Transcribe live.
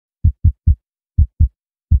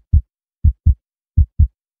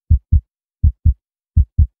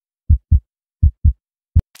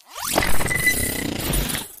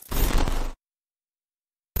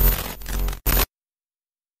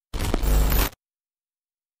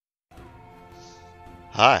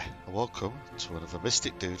Hi, and welcome to another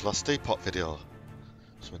Mystic Dude LastEpoch video.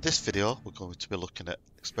 So in this video we're going to be looking at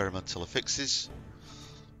experimental affixes,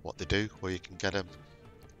 what they do, where you can get them,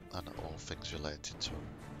 and all things related to them.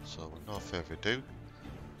 So with no further ado,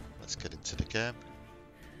 let's get into the game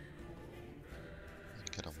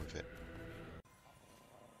and get on with it.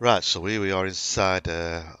 Right, so here we are inside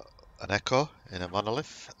an echo in a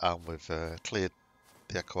monolith, and we've cleared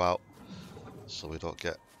the echo out so we don't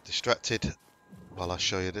get distracted while I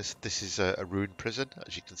show you this. This is a rune prison,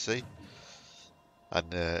 as you can see.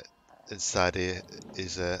 And inside here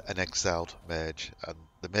is an exiled mage, and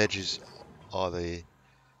the mages are the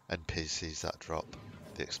NPCs that drop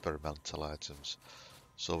the experimental items.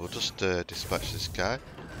 So we'll just dispatch this guy and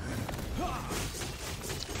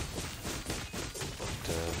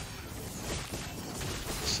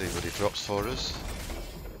see what he drops for us.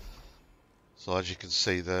 So as you can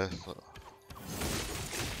see there,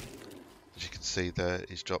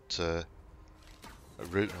 he's dropped a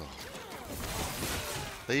root. Oh.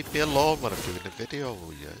 Leave me alone when I'm doing the video,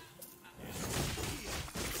 will you?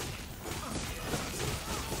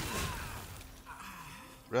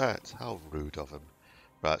 Right, how rude of him.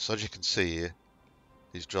 Right, so as you can see here,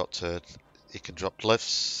 he's dropped he can drop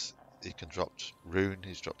glyphs, he can drop rune,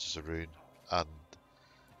 he's dropped us a rune, and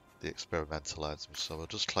the experimental items. So we'll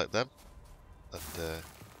just collect them and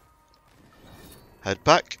head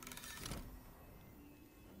back.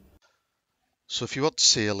 So if you want to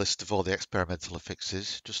see a list of all the experimental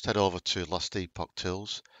affixes, just head over to LastEpoch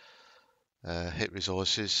tools, hit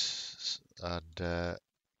resources and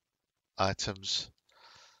items,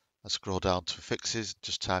 and scroll down to affixes.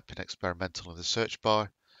 Just type in experimental in the search bar,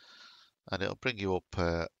 and it'll bring you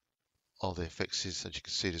up all the affixes. As you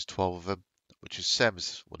can see, there's 12 of them, which is the same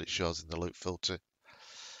as what it shows in the loot filter.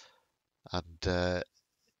 And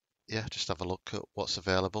yeah, just have a look at what's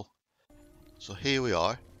available. So here we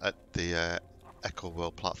are at the Echo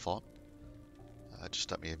World platform.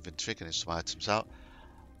 Just at my inventory, getting some items out.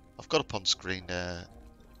 I've got up on screen a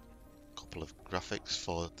couple of graphics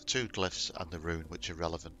for the two glyphs and the rune, which are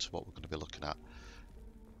relevant to what we're going to be looking at.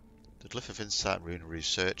 The glyph of insight and rune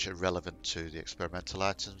research are relevant to the experimental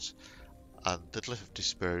items, and the glyph of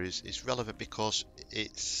despair is relevant because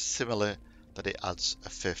it's similar, that it adds a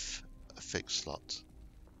 5th affix slot.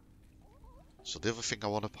 So the other thing I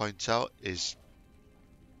want to point out is,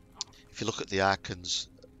 if you look at the icons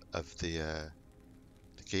of the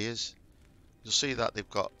gears, you'll see that they've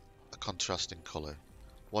got a contrasting colour.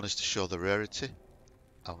 One is to show the rarity,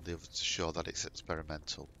 and the other to show that it's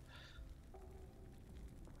experimental.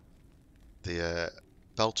 The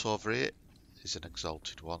belt over here is an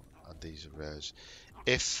exalted one, and these are rares.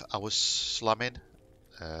 If I was slamming,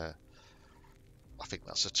 I think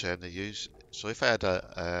that's a term they use. So if I had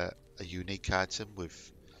a unique item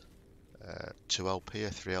with 2 LP or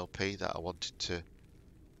 3 LP that I wanted to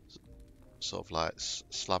sort of like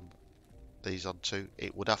slam these onto,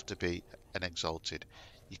 it would have to be an exalted.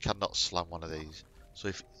 You cannot slam one of these.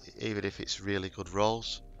 So even if it's really good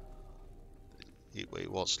rolls, it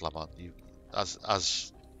won't slam on.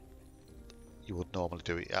 As you would normally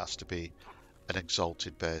do, it has to be an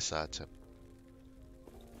exalted base item.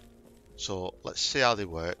 So let's see how they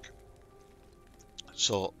work.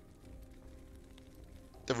 So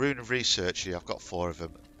the rune of research here, I've got 4 of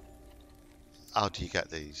them. How do you get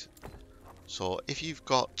these? So if you've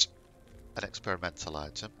got an experimental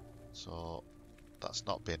item, so that's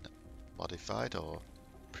not been modified or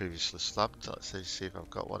previously slammed, let's see if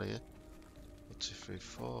I've got one here. 1, 2, 3,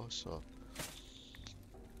 4. So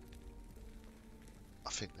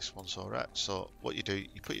I think this one's alright. So what you do,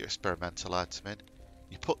 you put your experimental item in,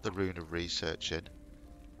 you put the rune of research in,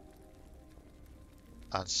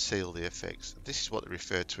 and seal the affix. This is what they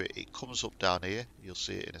refer to it. It comes up down here, you'll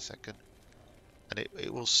see it in a second, and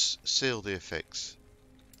it will seal the affix.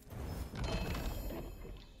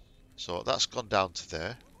 So that's gone down to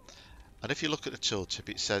there. And if you look at the tooltip,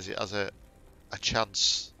 it says it has a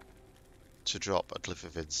chance to drop a glyph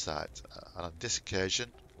of insight. And on this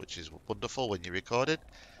occasion, which is wonderful when you're recording,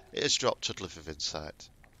 it has dropped a glyph of insight.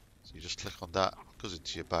 So you just click on that, it goes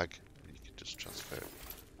into your bag, and you can just transfer it.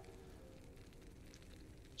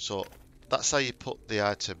 So that's how you put the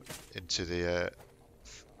item into the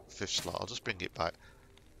 5th slot. I'll just bring it back,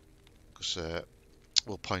 because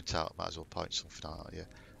we'll point out, might as well point something out here.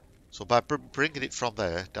 So by bringing it from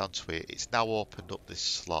there down to here, it's now opened up this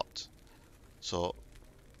slot. So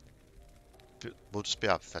we'll just be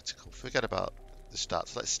hypothetical. Forget about the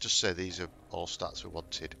stats. Let's just say these are all stats we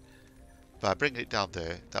wanted. By bringing it down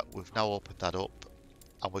there, that we've now opened that up,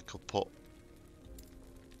 and we could put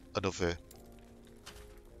another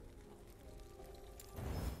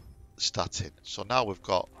stat in. So now we've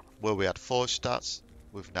got, where we had 4 stats,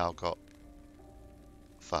 we've now got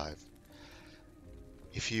 5.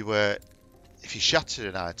 If you shatter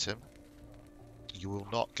an item, you will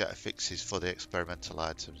not get affixes for the experimental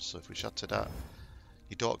items. So if we shatter that,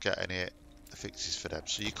 you don't get any affixes for them.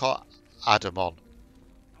 So you can't add them on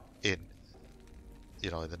in,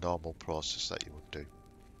 in the normal process that you would do.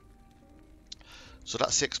 So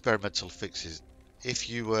that's the experimental fixes. If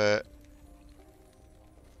you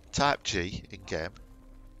type G in game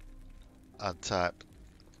and type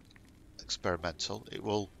experimental, it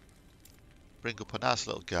will bring up a nice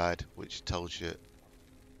little guide which tells you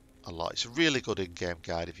a lot. It's a really good in-game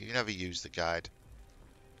guide. If you've never used the guide,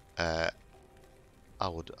 I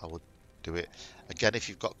would do it. Again, if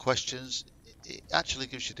you've got questions, it actually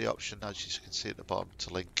gives you the option, as you can see at the bottom,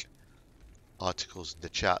 to link articles in the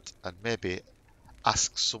chat and maybe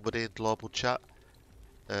ask somebody in global chat.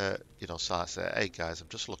 So I say, hey guys, I'm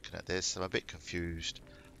just looking at this. I'm a bit confused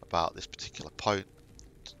about this particular point.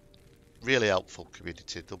 Really helpful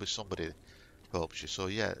community. There'll be somebody who helps you. So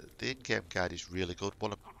yeah, the in-game guide is really good.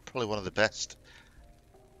 Probably one of the best,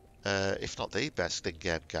 if not the best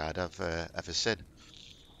in-game guide I've ever seen.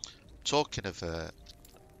 Talking of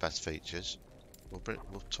best features,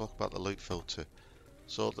 we'll talk about the loot filter.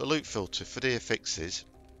 So the loot filter for the affixes,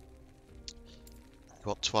 you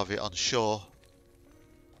want to have it on show,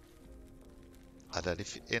 and then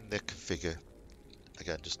if in the configure,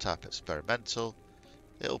 again just type experimental,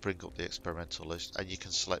 it'll bring up the experimental list, and you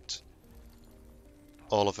can select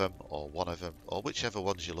all of them or one of them or whichever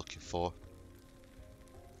ones you're looking for.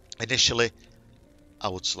 Initially I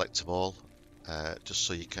would select them all, just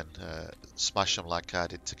so you can smash them like I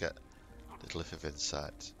did to get the glyph of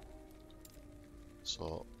insight.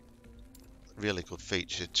 So really good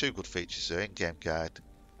feature, 2 good features there: in-game guide,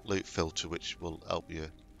 loot filter, which will help you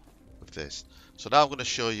with this. So now I'm going to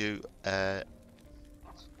show you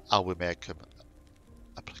how we make them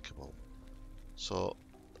applicable. So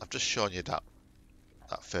I've just shown you that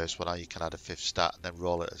first one, how you can add a 5th stat and then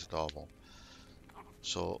roll it as normal.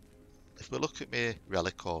 So if we look at my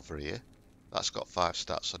relic over here, that's got 5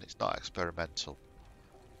 stats on it. It's not experimental.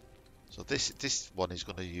 So this one is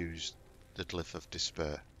going to use the glyph of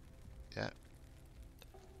despair. Yeah.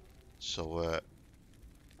 So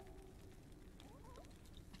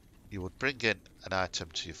you would bring in an item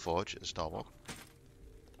to your forge as normal.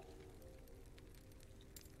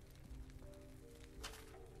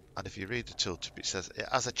 And if you read the tooltip, it says it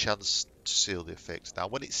has a chance to seal the affix. Now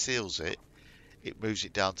when it seals it, it moves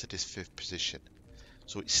it down to this 5th position.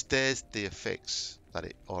 So it stays the affix that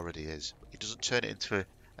it already is. It doesn't turn it into an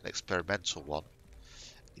experimental one.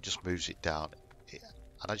 It just moves it down.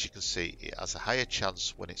 And as you can see, it has a higher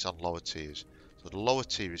chance when it's on lower tiers. So the lower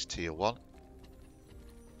tier is tier 1.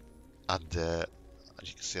 And as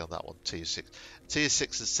you can see on that one, tier 6. Tier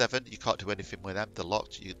 6 and 7, you can't do anything with them. They're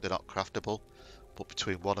locked. They're not craftable. But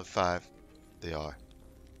between 1 and 5, they are.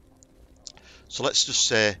 So let's just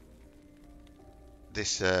say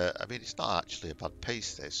this, I mean, it's not actually a bad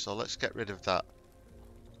piece, this. So let's get rid of that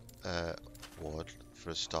ward for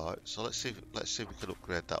a start. So let's see if we can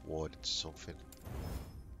upgrade that ward into something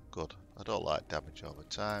good. I don't like damage over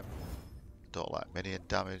time. Don't like minion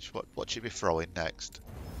damage. What should we throw in next?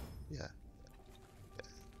 Yeah.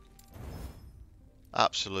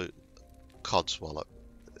 Absolute codswallop.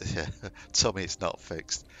 Yeah. Tell me it's not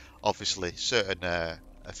fixed. Obviously, certain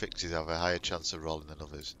affixes have a higher chance of rolling than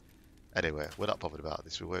others. Anyway, we're not bothered about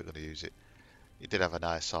this. We weren't going to use it. It did have a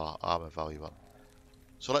nice armor value on.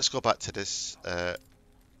 So let's go back to this.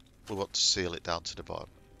 We want to seal it down to the bottom.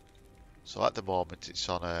 So at the moment, it's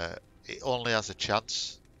on it only has a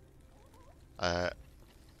chance. And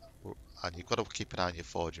you've got to keep an eye on your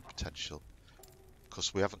forging potential,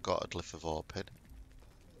 because we haven't got a glyph of open.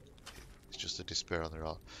 It's just a despair on the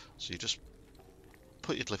roll. So you just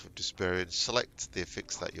put your glyph of despair in, select the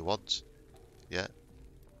affix that you want, yeah,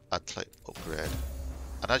 and click upgrade.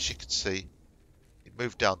 And as you can see, it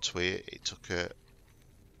moved down to here. It took a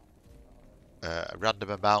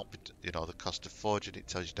random amount, the cost of forging. It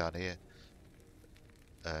tells you down here.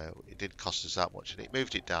 It didn't cost us that much, and it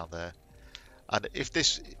moved it down there. And if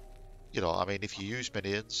this, I mean, if you use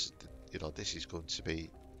minions, this is going to be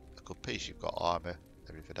a good piece. You've got armor,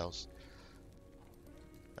 everything else.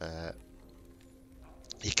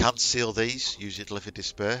 You can seal these using Glyph of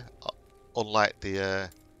Despair, unlike the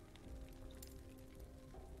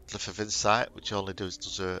Glyph of Insight, which only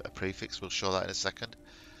does a prefix. We'll show that in a second.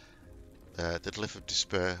 The Glyph of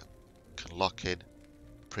Despair can lock in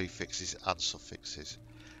prefixes and suffixes.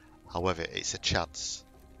 However, it's a chance,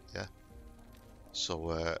 yeah.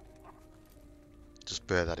 So just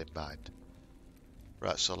bear that in mind.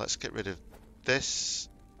 Right, so let's get rid of this,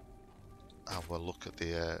 and we'll look at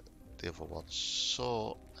the other ones.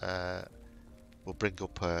 So we'll bring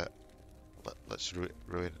up let's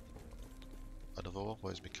ruin another one.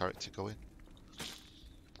 Where's my character going?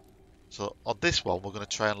 So on this one, we're going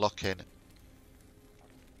to try and lock in.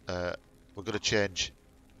 We're going to change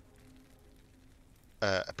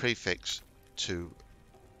a prefix to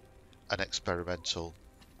an experimental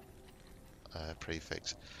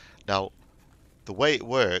prefix. Now, the way it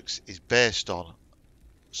works is based on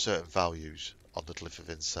certain values on the glyph of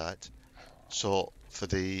insight. So for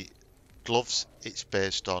the gloves, it's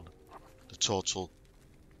based on the total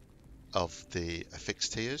of the affix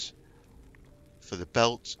tiers. For the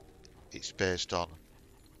belt, it's based on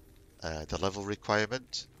the level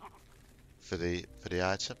requirement for the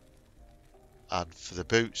item, and for the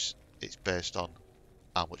boots, it's based on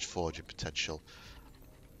how much forging potential.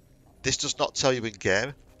 This does not tell you in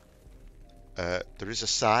game. There is a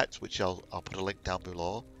site which I'll put a link down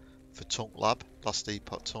below for Tunk Lab,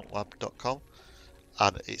 LastEpoch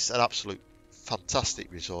and it's an absolute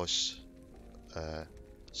fantastic resource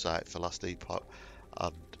site for LastEpoch,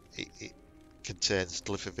 and it contains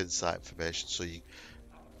glyph of insight information. So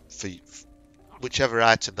for whichever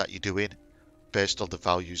item that you're doing, based on the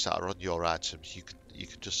values that are on your items, you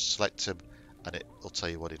can just select them, and it will tell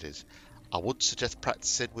you what it is. I would suggest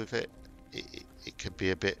practicing with it. It can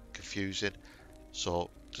be a bit confusing, so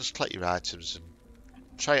just collect your items and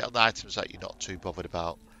try it on the items that you're not too bothered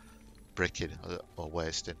about breaking or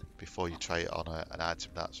wasting before you try it on an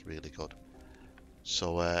item that's really good.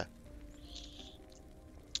 So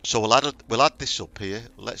so we'll add this up here.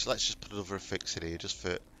 Let's just put another affix in here just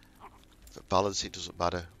for balance. It doesn't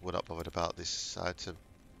matter. We're not bothered about this item.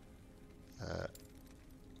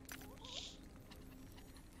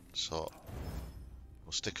 So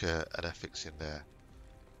we'll stick an affix in there.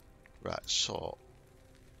 Right, so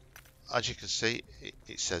as you can see,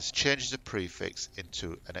 it says changes the prefix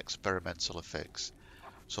into an experimental affix.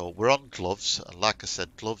 So we're on gloves, and like I said,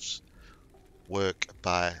 gloves work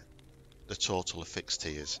by the total affix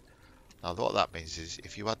tiers. Now what that means is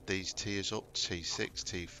if you add these tiers up, T6,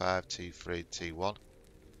 T5, T3, T1,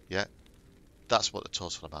 yeah, that's what the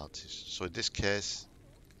total amount is. So in this case,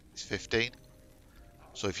 it's 15.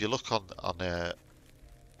 So if you look on the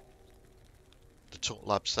Tunk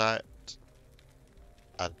Lab site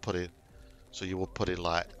and put in, so you will put in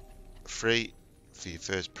like 3 for your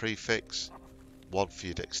first prefix, 1 for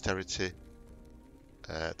your dexterity,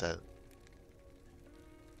 then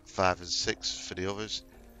 5 and 6 for the others,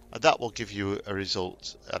 and that will give you a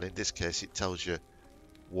result. And in this case, it tells you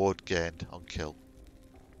ward gained on kill.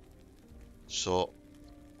 So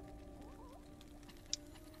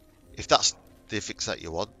if that's the affix that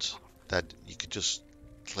you want, then you can just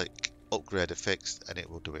click upgrade affix and it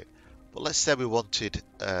will do it. But let's say we wanted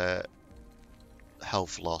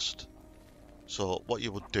health lost. So what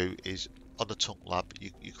you would do is on the Tunk Lab,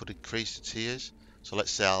 you could increase the tiers. So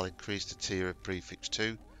let's say I'll increase the tier of prefix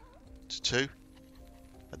 2 to 2,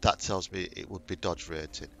 and that tells me it would be dodge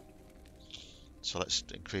rating. So let's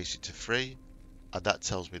increase it to 3, and that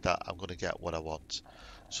tells me that I'm going to get what I want.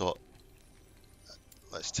 So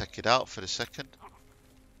let's take it out for a second,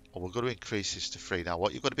 and we're going to increase this to 3. Now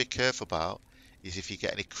what you've got to be careful about is if you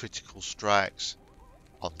get any critical strikes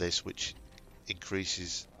on this, which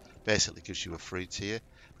increases, basically gives you a free tier,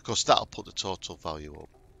 because that'll put the total value up.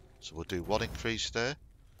 So we'll do 1 increase there,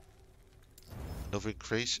 another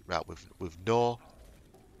increase, right, with no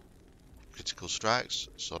critical strikes.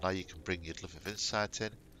 So now you can bring your glyph of insight in,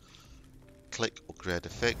 click upgrade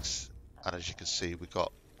affix, and as you can see, we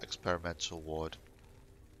got experimental ward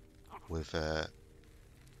with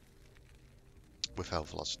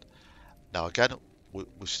health lost. Now again, we've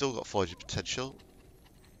still got forging potential.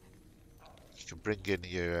 You can bring in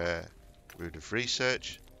your rune of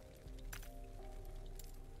research,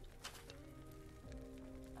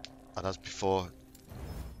 and as before,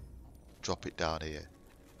 drop it down here.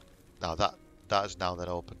 Now that has now then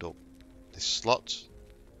opened up this slot,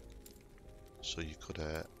 so you could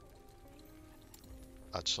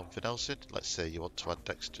add something else in. Let's say you want to add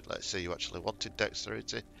dexterity. Let's say you actually wanted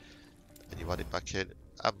dexterity, and you add it back in.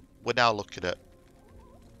 And we're now looking at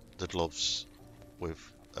the gloves with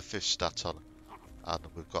a 5th stat on, and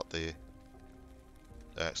we've got the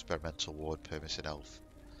experimental ward permissing health.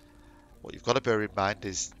 What you've got to bear in mind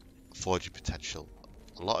is forging potential.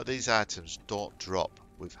 A lot of these items don't drop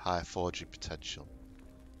with high forging potential.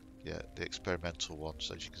 Yeah, the experimental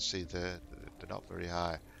ones, as you can see there, they're not very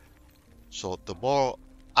high. So the more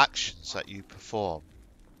actions that you perform,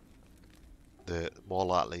 the more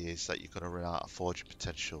likely is that you're going to run out of forging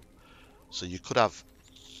potential. So you could have,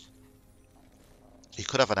 You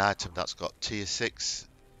could have an item that's got tier 6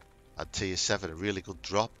 and tier 7, a really good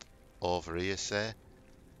drop over here, say.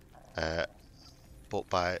 But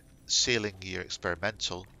by sealing your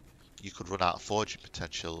experimental, you could run out of forging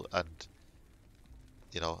potential and,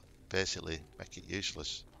 you know, basically make it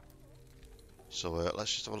useless. So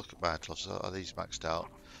let's just have a look at my gloves. Are these maxed out?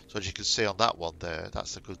 So as you can see on that one there,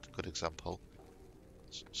 that's a good example.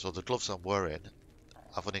 So the gloves I'm wearing,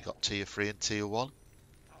 I've only got tier 3 and tier 1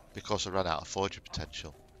 because I ran out of forging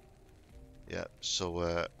potential. Yeah,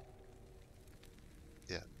 so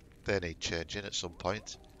yeah, they need changing at some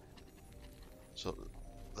point. So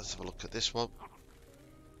let's have a look at this one.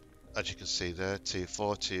 As you can see there, tier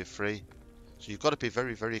 4, tier 3. So you've got to be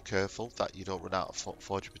very, very careful that you don't run out of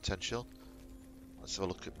forging potential. Let's have a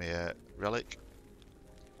look at my relic.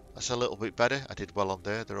 That's a little bit better. I did well on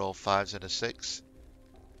there. They're all 5s and a 6.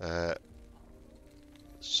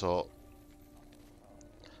 So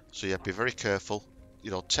yeah, be very careful.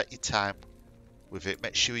 You know, take your time with it.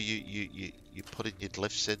 Make sure you put in your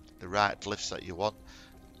glyphs in, the right glyphs that you want.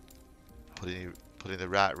 Put in the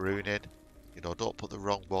right rune in. You know, don't put the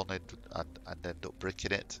wrong one in and end up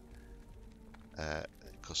bricking it.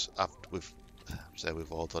 Because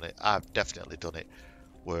we've all done it. I've definitely done it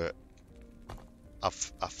where I've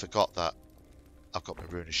forgot that I've got my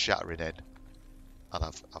rune of shattering in, and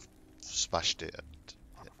I've smashed it, and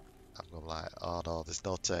I'm like, oh no, there's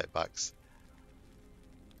no take backs.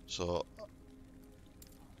 So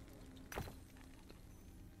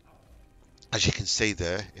as you can see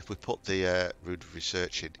there, if we put the rune of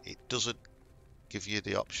research in, it doesn't give you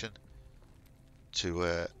the option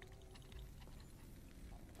to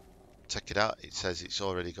take it out. It says it's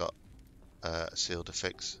already got a sealed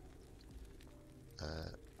affix.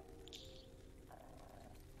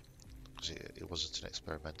 Because it wasn't an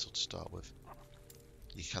experimental to start with.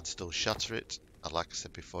 You can still shatter it, and like I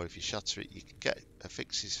said before, if you shatter it, you can get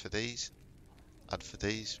affixes for these and for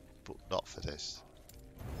these, but not for this.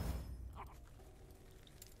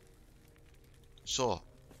 So,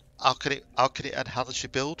 how can it enhance your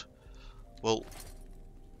build? Well,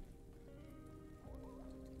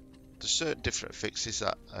 there's certain different affixes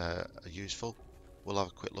that are useful. We'll have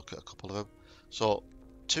a quick look at a couple of them. So,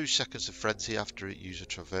 2 seconds of frenzy after it uses a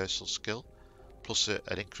traversal skill, plus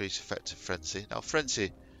an increased effective frenzy. Now,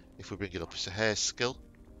 frenzy, if we bring it up, it's a hair skill.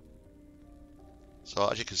 So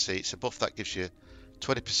as you can see, it's a buff that gives you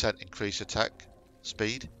 20% increased attack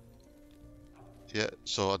speed. Yeah,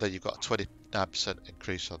 so then you've got a 29%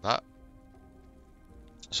 increase on that.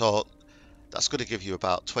 So that's going to give you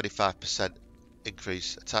about 25%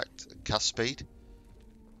 increase attack and cast speed.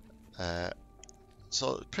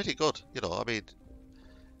 So pretty good, you know. I mean,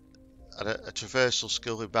 and a traversal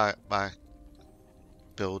skill with my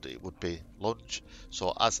build, it would be lunge.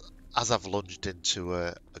 So as I've lunged into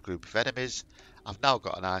a group of enemies, I've now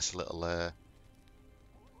got a nice little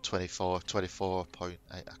 24.8,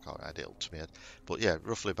 I can't add it up to my head, but yeah,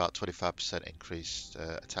 roughly about 25% increased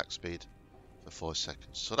attack speed for 4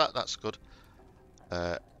 seconds. So that's good.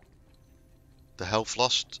 The health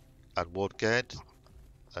lost and ward gained,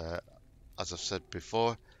 as I've said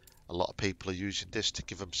before, a lot of people are using this to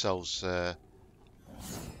give themselves a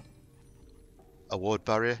ward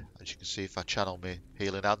barrier. As you can see, if I channel my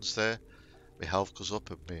healing hands there, my health goes up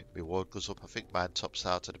and my ward goes up. I think mine tops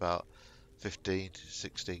out at about 15 to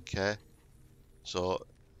 16k. So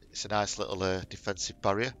it's a nice little defensive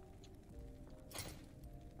barrier.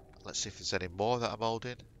 Let's see if there's any more that I'm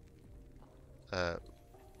holding.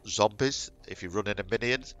 Zombies, if you're running a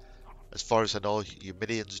minion, as far as I know, your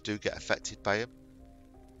minions do get affected by them.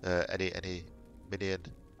 Any minion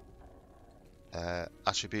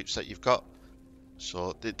attributes that you've got.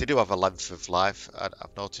 So they do have a length of life, and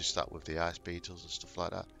I've noticed that with the ice beetles and stuff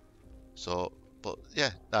like that. So, but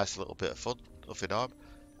yeah, nice little bit of fun, nothing harm.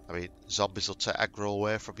 I mean, zombies will take aggro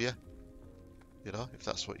away from you, you know, if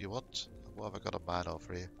that's what you want. What have I got on mine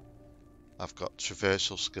over here? I've got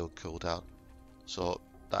traversal skill cooldown, so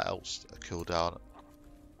that helps a cooldown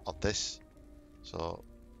on this. So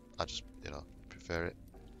I just, you know, prefer it.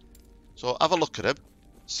 So have a look at them,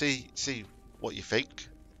 see what you think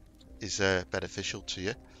is beneficial to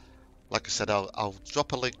you. Like I said, I'll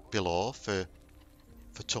drop a link below for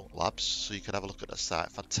Tunk Labs, so you can have a look at the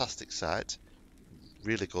site. Fantastic site,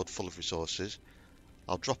 really good, full of resources.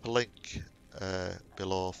 I'll drop a link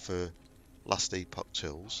below for LastEpoch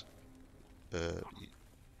tools,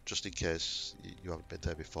 just in case you haven't been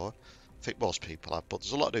there before. I think most people have, but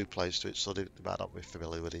there's a lot of new players to it, so they might not be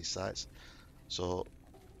familiar with these sites. So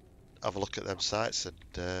have a look at them sites,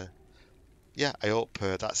 and yeah, I hope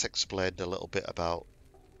that's explained a little bit about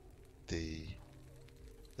the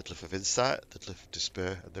Glyph of Insight, the Glyph of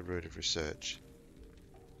Despair, and the Rune of Research.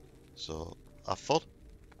 So have fun,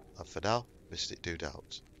 and for now, Mystic Dude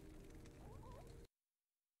out.